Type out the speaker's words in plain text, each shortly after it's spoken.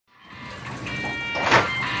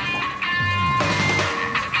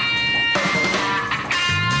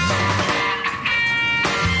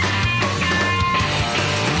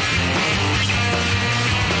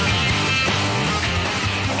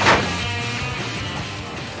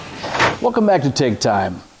Welcome back to TIG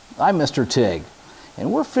Time. I'm Mr. TIG,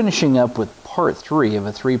 and we're finishing up with part 3 of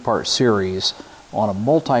a 3-part series on a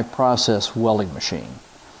multi-process welding machine.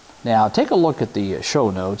 Now take a look at the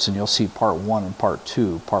show notes and you'll see part 1 and part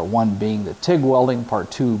 2. Part 1 being the TIG welding,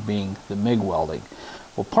 part 2 being the MIG welding.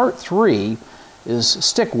 Well, part 3 is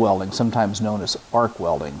stick welding, sometimes known as arc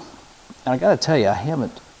welding. And I gotta tell you, I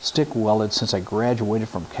haven't stick welded since I graduated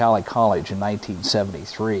from Cali College in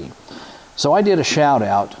 1973. So I did a shout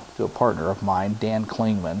out to a partner of mine, Dan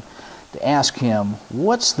Klingman, to ask him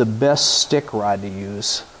what's the best stick rod to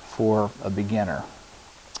use for a beginner.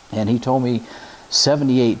 And he told me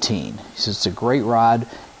 7018. He says it's a great rod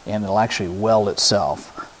and it'll actually weld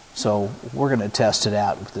itself. So we're going to test it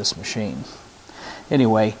out with this machine.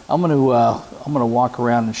 Anyway, I'm going to walk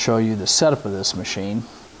around and show you the setup of this machine.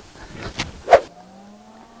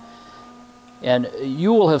 And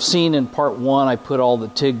you will have seen in part 1 I put all the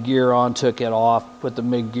TIG gear on, took it off, put the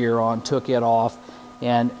MIG gear on, took it off,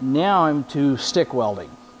 and now I'm to stick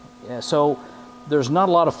welding. So there's not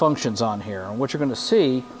a lot of functions on here, and what you're going to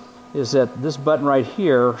see is that this button right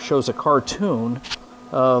here shows a cartoon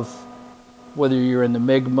of whether you're in the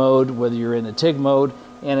MIG mode, whether you're in the TIG mode,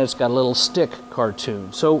 and it's got a little stick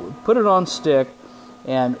cartoon. So put it on stick,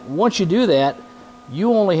 and once you do that,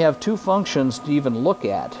 you only have 2 functions to even look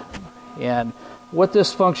at. And what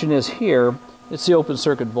this function is here, it's the open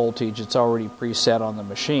circuit voltage. It's already preset on the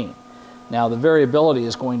machine. Now the variability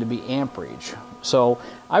is going to be amperage. So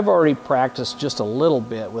I've already practiced just a little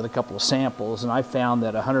bit with a couple of samples, and I found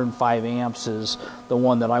that 105 amps is the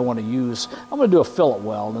one that I want to use. I'm going to do a fillet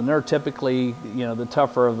weld, and they're typically, the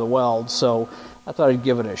tougher of the welds, so I thought I'd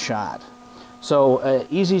give it a shot. So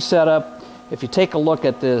easy setup. If you take a look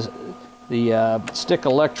at the stick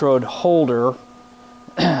electrode holder,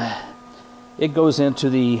 it goes into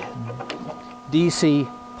the DC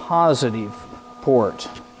positive port.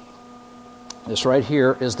 This right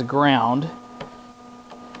here is the ground,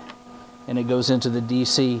 and it goes into the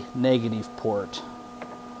DC negative port.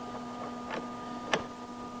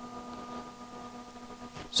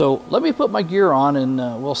 So let me put my gear on and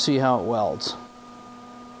we'll see how it welds.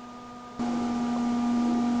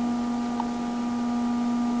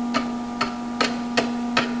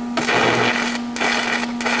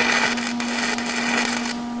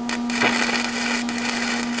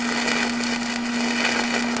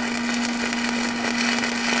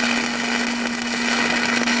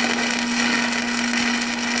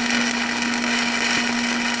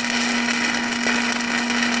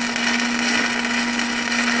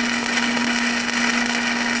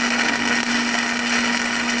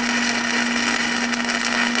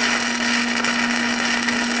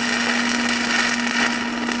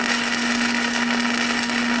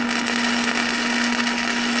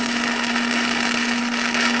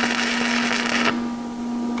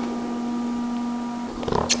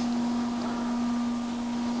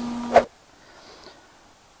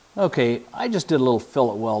 Okay, I just did a little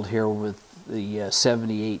fillet weld here with the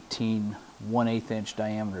 7018 1/8 inch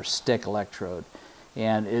diameter stick electrode,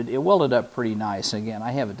 and it welded up pretty nice. And again,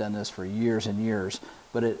 I haven't done this for years and years,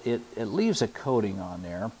 but it leaves a coating on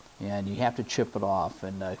there, and you have to chip it off.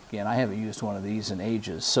 And again, I haven't used one of these in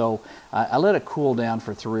ages, so I let it cool down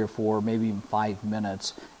for 3 or 4, maybe even 5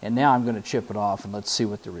 minutes, and now I'm going to chip it off, and let's see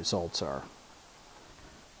what the results are.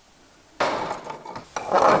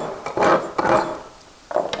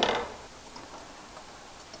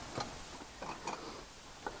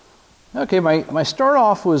 Okay, my start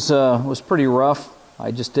off was pretty rough.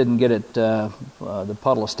 I just didn't get it the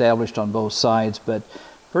puddle established on both sides, but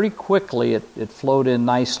pretty quickly it flowed in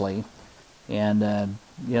nicely, and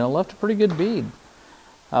left a pretty good bead.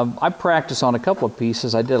 I practiced on a couple of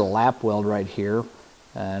pieces. I did a lap weld right here,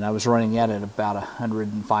 and I was running at about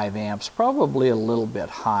 105 amps, probably a little bit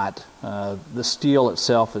hot. The steel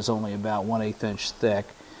itself is only about 1/8 inch thick.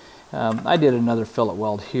 I did another fillet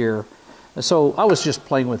weld here. So I was just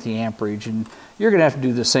playing with the amperage, and you're going to have to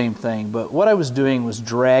do the same thing. But what I was doing was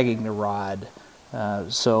dragging the rod.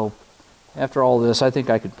 So after all this, I think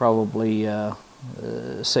I could probably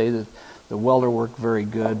say that the welder worked very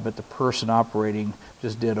good, but the person operating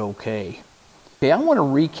just did okay. Okay, I want to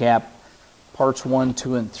recap parts 1,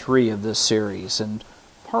 2, and 3 of this series. And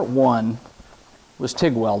part 1 was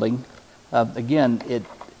TIG welding. Again, it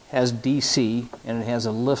has DC and it has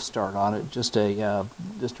a lift start on it. Just a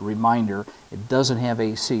reminder, it doesn't have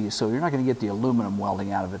AC, so you're not going to get the aluminum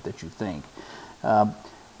welding out of it that you think.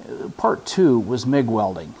 Part 2 was MIG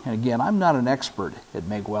welding, and again, I'm not an expert at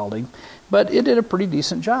MIG welding, but it did a pretty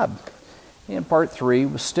decent job. And part 3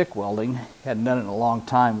 was stick welding. Hadn't done it in a long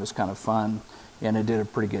time. It was kind of fun, and it did a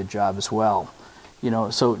pretty good job as well.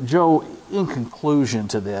 So Joe, in conclusion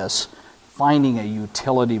to this, finding a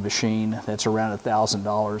utility machine that's around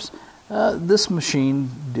 $1,000, this machine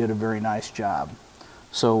did a very nice job.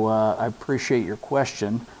 So I appreciate your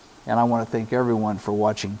question, and I want to thank everyone for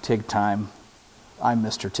watching TIG Time. I'm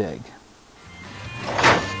Mr. TIG.